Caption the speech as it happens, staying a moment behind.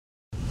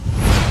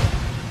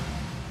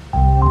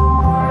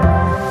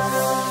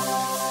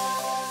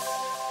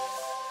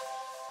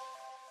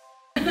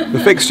The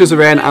fixtures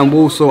are in and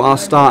Walsall are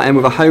starting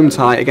with a home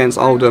tie against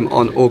Oldham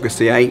on August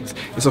the 8th.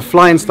 It's a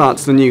flying start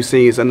to the new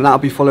season and that'll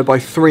be followed by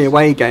 3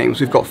 away games.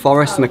 We've got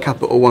Forest in the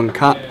Capital One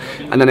Cup,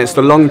 and then it's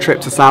the long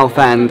trip to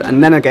Southend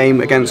and then a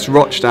game against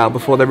Rochdale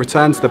before they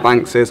return to the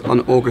Bankses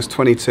on August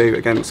 22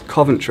 against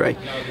Coventry.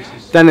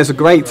 Then there's a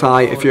great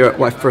tie if you're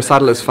for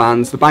Saddlers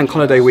fans. The bank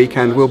holiday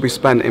weekend will be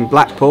spent in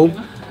Blackpool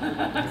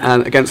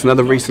against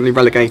another recently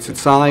relegated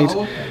side.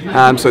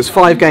 So it's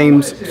 5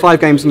 games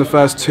in the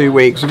first 2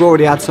 weeks. We've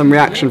already had some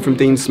reaction from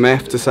Dean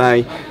Smith to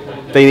say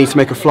they need to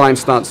make a flying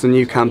start to the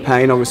new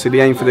campaign. Obviously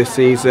the aim for this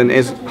season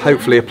is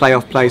hopefully a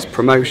playoff place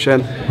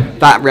promotion.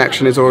 That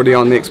reaction is already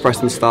on the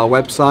Express and Star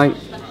website.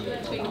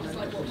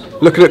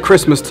 Looking at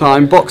Christmas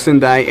time,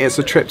 Boxing Day, it's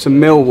a trip to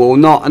Millwall.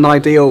 Not an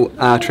ideal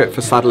trip for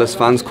Saddlers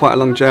fans, quite a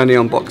long journey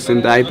on Boxing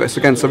Day, but it's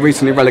against a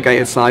recently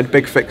relegated side,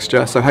 big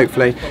fixture, so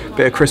hopefully a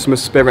bit of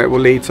Christmas spirit will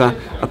lead to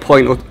a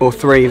point or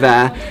 3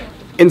 there.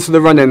 Into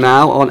the running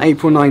now, on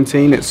April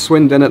 19, it's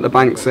Swindon at the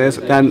Bankses,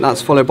 then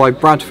that's followed by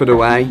Bradford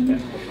away.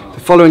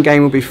 The following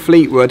game will be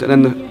Fleetwood,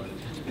 and then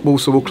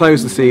Walsall will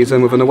close the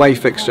season with an away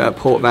fixture at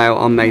Port Vale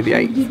on May the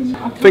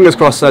 8th. Fingers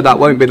crossed though that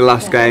won't be the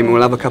last game, and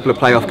we'll have a couple of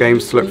playoff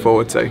games to look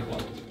forward to.